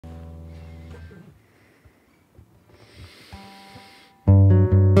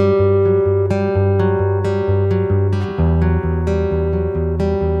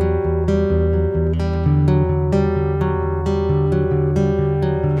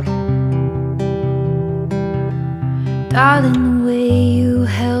Darling, the way you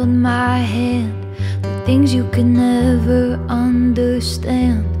held my hand, the things you could never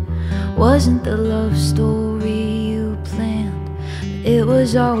understand. Wasn't the love story you planned, but it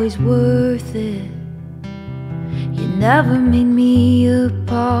was always worth it. You never made me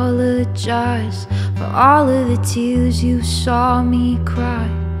apologize for all of the tears you saw me cry.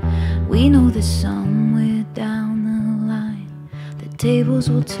 We know that somewhere down the line the tables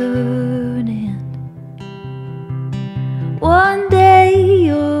will turn, and one day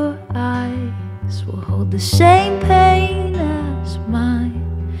your eyes will hold the same pain as mine.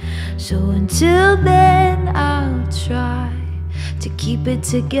 So until then I'll try to keep it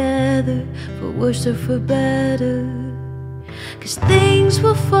together, for worse or for better. 'Cause things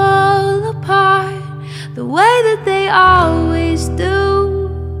will fall apart the way that they always do.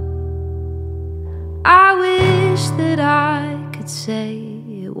 I wish that I could say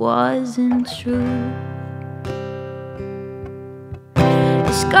it wasn't true.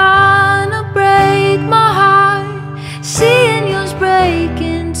 It's gonna break my heart seeing yours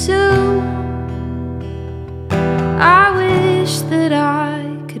breaking too. I wish that I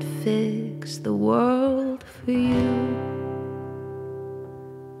could fix the world for you.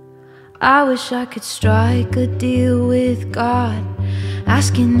 I wish I could strike a deal with God,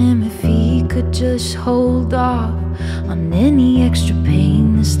 asking him if he could just hold off on any extra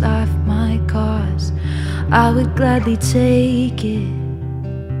pain this life might cause. I would gladly take it,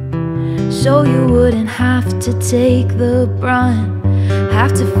 so you wouldn't have to take the brunt,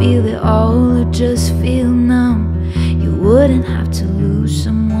 have to feel it all or just feel numb. You wouldn't have to lose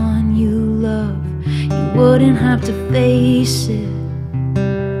someone you love, you wouldn't have to face it.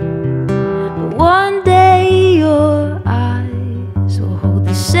 But one day your eyes will hold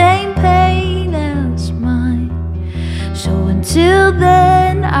the same pain as mine. So until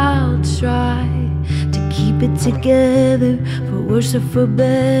then I'll try to keep it together, for worse or for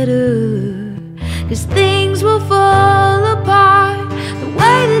better. 'Cause things will fall apart the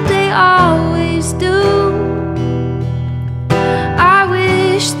way that they always do. I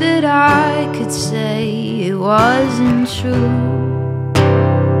wish that I could say it wasn't true.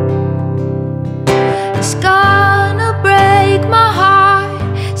 It's gonna break my heart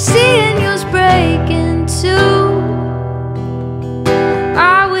seeing yours breaking too.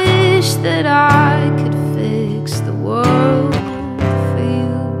 I wish that I could fix the world for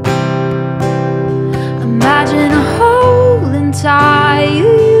you. Imagine a whole entire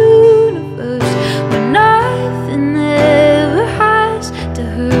universe where nothing ever has to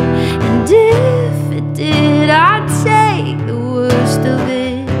hurt. And if it did, I'd take the worst of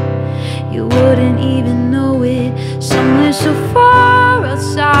it. You wouldn't even know it. Somewhere so far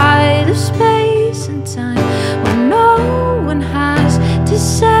outside of space and time, where no one has to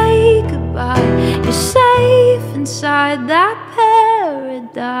say goodbye. You're safe inside that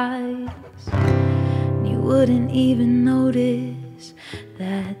paradise. You wouldn't even notice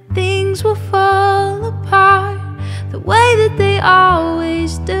that things will fall apart the way that they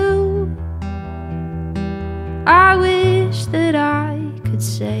always do. I wish that I could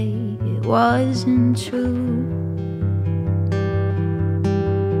say it wasn't true.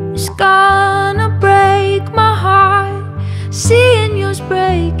 It's gonna break my heart seeing yours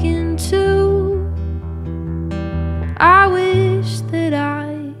breaking too. I wish that I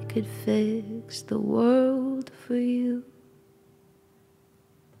could fix the world for you.